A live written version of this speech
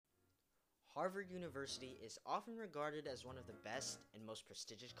Harvard University is often regarded as one of the best and most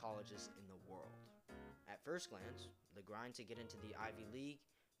prestigious colleges in the world. At first glance, the grind to get into the Ivy League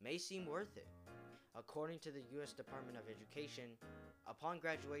may seem worth it. According to the U.S. Department of Education, upon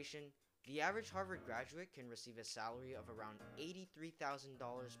graduation, the average Harvard graduate can receive a salary of around $83,000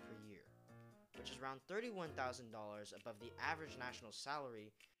 per year, which is around $31,000 above the average national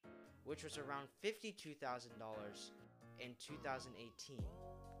salary, which was around $52,000 in 2018,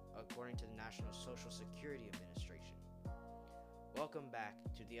 according to the National Social Security Administration. Welcome back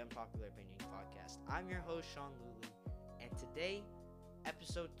to the Unpopular Opinion podcast. I'm your host, Sean Luley, and today,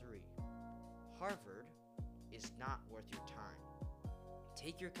 episode 3, Harvard is not worth your time.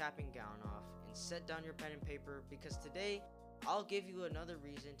 Take your cap and gown off and set down your pen and paper, because today, I'll give you another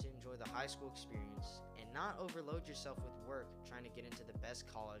reason to enjoy the high school experience and not overload yourself with work trying to get into the best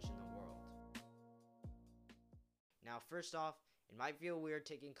college in the world. Now, first off, it might feel weird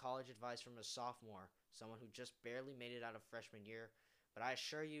taking college advice from a sophomore, someone who just barely made it out of freshman year, but I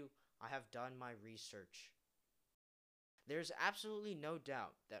assure you, I have done my research. There's absolutely no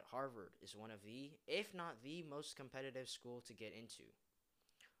doubt that Harvard is one of the, if not the most competitive school to get into.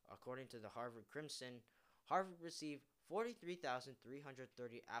 According to the Harvard Crimson, Harvard received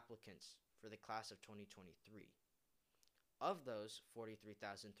 43,330 applicants for the class of 2023. Of those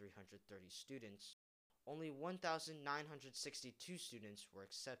 43,330 students, only 1,962 students were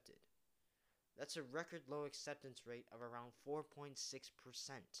accepted. That's a record low acceptance rate of around 4.6%.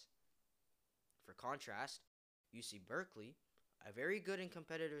 For contrast, UC Berkeley, a very good and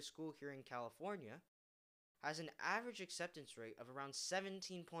competitive school here in California, has an average acceptance rate of around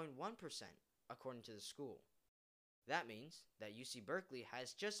 17.1%, according to the school. That means that UC Berkeley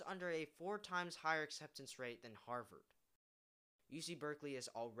has just under a 4 times higher acceptance rate than Harvard. UC Berkeley is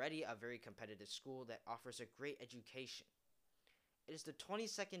already a very competitive school that offers a great education. It is the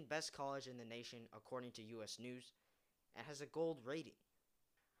 22nd best college in the nation according to US News and has a gold rating.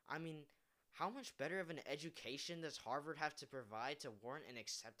 I mean, how much better of an education does Harvard have to provide to warrant an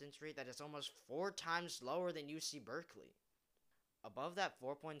acceptance rate that is almost 4 times lower than UC Berkeley? Above that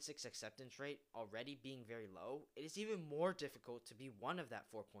 4.6 acceptance rate already being very low, it is even more difficult to be one of that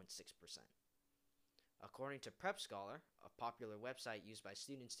 4.6%. According to Prep Scholar, a popular website used by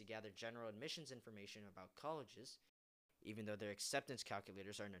students to gather general admissions information about colleges, even though their acceptance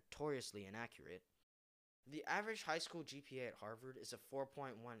calculators are notoriously inaccurate, the average high school GPA at Harvard is a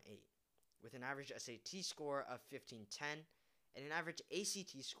 4.18, with an average SAT score of 1510 and an average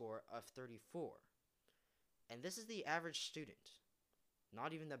ACT score of 34. And this is the average student,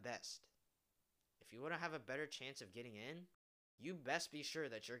 not even the best. If you want to have a better chance of getting in, you best be sure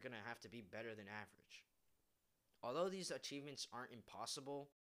that you're going to have to be better than average. Although these achievements aren't impossible,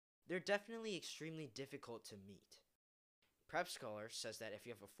 they're definitely extremely difficult to meet. Prep Scholar says that if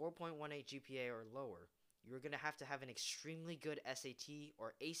you have a 4.18 GPA or lower, you're going to have an extremely good SAT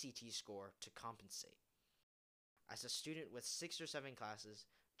or ACT score to compensate. As a student with 6 or 7 classes,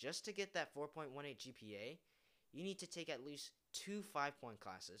 just to get that 4.18 GPA, you need to take at least 2 5-point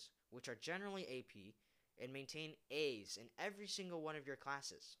classes, which are generally AP, and maintain A's in every single one of your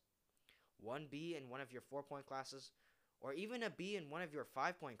classes. 1 B in one of your 4-point classes, or even a B in one of your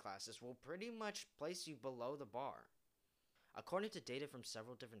 5-point classes will pretty much place you below the bar. According to data from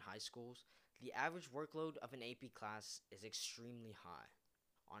several different high schools, the average workload of an AP class is extremely high.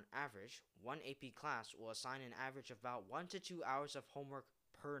 On average, one AP class will assign an average of about 1 to 2 hours of homework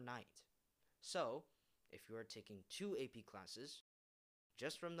per night. So, if you are taking 2 AP classes,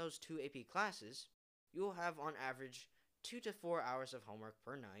 just from those 2 AP classes, you will have on average 2 to 4 hours of homework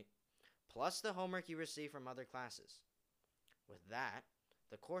per night, plus the homework you receive from other classes. With that,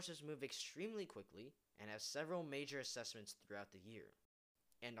 the courses move extremely quickly and have several major assessments throughout the year.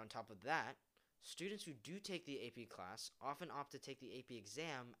 And on top of that, students who do take the AP class often opt to take the AP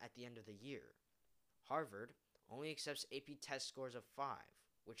exam at the end of the year. Harvard only accepts AP test scores of 5,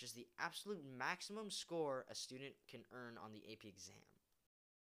 which is the absolute maximum score a student can earn on the AP exam.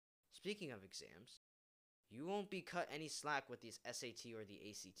 Speaking of exams, you won't be cut any slack with the SAT or the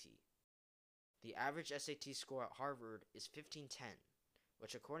ACT. The average SAT score at Harvard is 1510,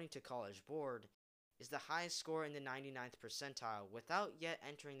 which according to College Board is the highest score in the 99th percentile without yet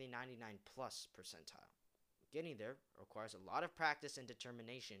entering the 99 plus percentile. Getting there requires a lot of practice and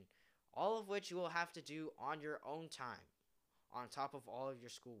determination, all of which you will have to do on your own time, on top of all of your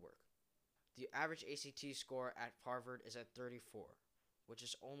schoolwork. The average ACT score at Harvard is at 34, which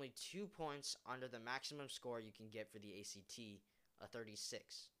is only 2 points under the maximum score you can get for the ACT, a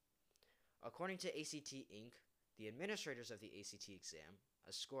 36. According to ACT Inc., the administrators of the ACT exam,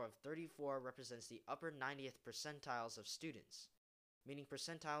 a score of 34 represents the upper 90th percentiles of students, meaning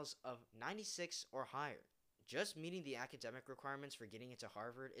percentiles of 96 or higher. Just meeting the academic requirements for getting into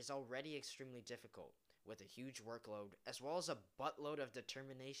Harvard is already extremely difficult, with a huge workload as well as a buttload of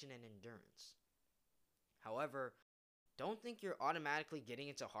determination and endurance. However, don't think you're automatically getting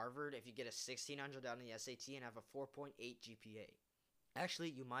into Harvard if you get a 1600 on the SAT and have a 4.8 GPA. Actually,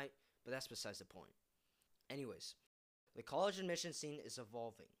 you might, but that's besides the point. Anyways, the college admission scene is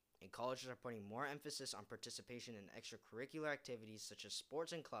evolving, and colleges are putting more emphasis on participation in extracurricular activities such as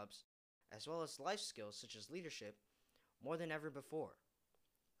sports and clubs, as well as life skills such as leadership, more than ever before.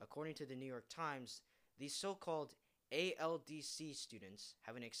 According to the New York Times, these so-called ALDC students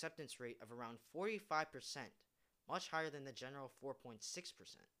have an acceptance rate of around 45%, much higher than the general 4.6%.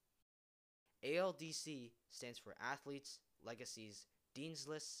 ALDC stands for Athletes, Legacies, Dean's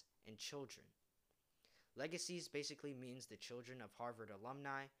Lists, and Children. Legacies basically means the children of Harvard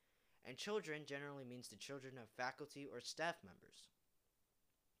alumni, and children generally means the children of faculty or staff members.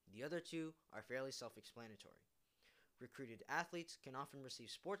 The other two are fairly self-explanatory. Recruited athletes can often receive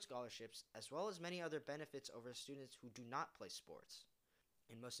sports scholarships as well as many other benefits over students who do not play sports.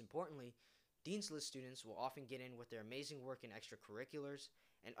 And most importantly, Dean's List students will often get in with their amazing work in extracurriculars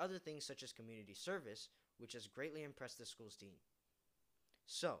and other things such as community service, which has greatly impressed the school's dean.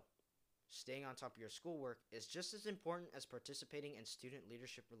 So, staying on top of your schoolwork is just as important as participating in student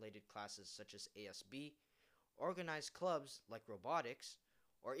leadership-related classes such as ASB, organized clubs like robotics,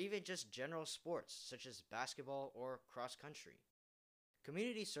 or even just general sports such as basketball or cross country.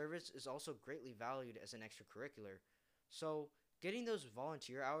 Community service is also greatly valued as an extracurricular, so getting those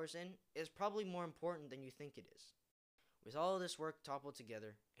volunteer hours in is probably more important than you think it is. With all of this work toppled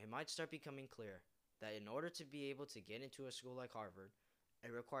together, it might start becoming clear that in order to be able to get into a school like Harvard,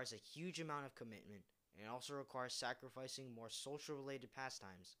 it requires a huge amount of commitment and also requires sacrificing more social-related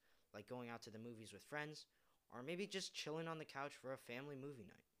pastimes like going out to the movies with friends or maybe just chilling on the couch for a family movie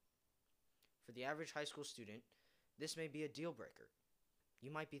night. For the average high school student, this may be a deal breaker.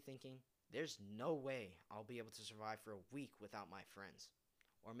 You might be thinking, there's no way I'll be able to survive for a week without my friends.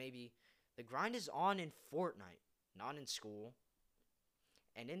 Or maybe, the grind is on in Fortnite, not in school.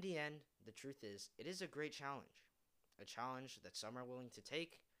 And in the end, the truth is, it is a great challenge. A challenge that some are willing to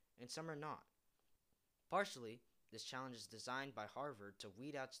take and some are not. Partially, this challenge is designed by Harvard to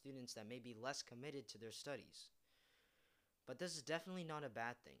weed out students that may be less committed to their studies. But this is definitely not a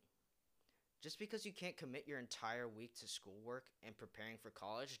bad thing. Just because you can't commit your entire week to schoolwork and preparing for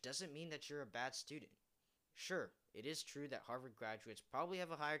college doesn't mean that you're a bad student. Sure, it is true that Harvard graduates probably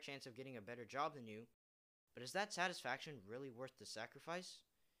have a higher chance of getting a better job than you, but is that satisfaction really worth the sacrifice?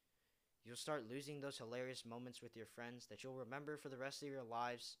 You'll start losing those hilarious moments with your friends that you'll remember for the rest of your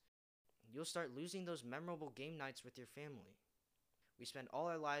lives. You'll start losing those memorable game nights with your family. We spend all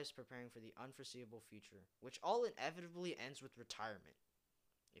our lives preparing for the unforeseeable future, which all inevitably ends with retirement.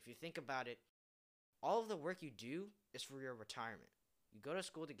 If you think about it, all of the work you do is for your retirement. You go to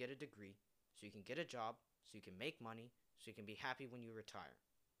school to get a degree, so you can get a job, so you can make money, so you can be happy when you retire.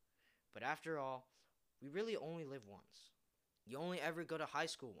 But after all, we really only live once. You only ever go to high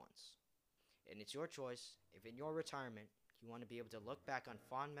school once. And it's your choice if in your retirement you want to be able to look back on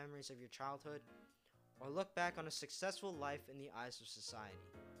fond memories of your childhood or look back on a successful life in the eyes of society.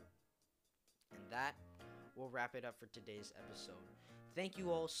 And that will wrap it up for today's episode. Thank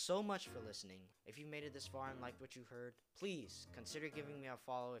you all so much for listening. If you made it this far and liked what you heard, please consider giving me a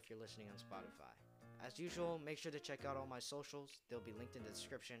follow if you're listening on Spotify. As usual, make sure to check out all my socials. They'll be linked in the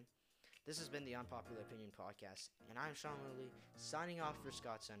description. This has been the Unpopular Opinion Podcast, and I'm Sean Lilly, signing off for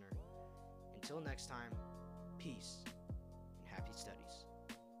Scott Center. Until next time, peace and happy studies.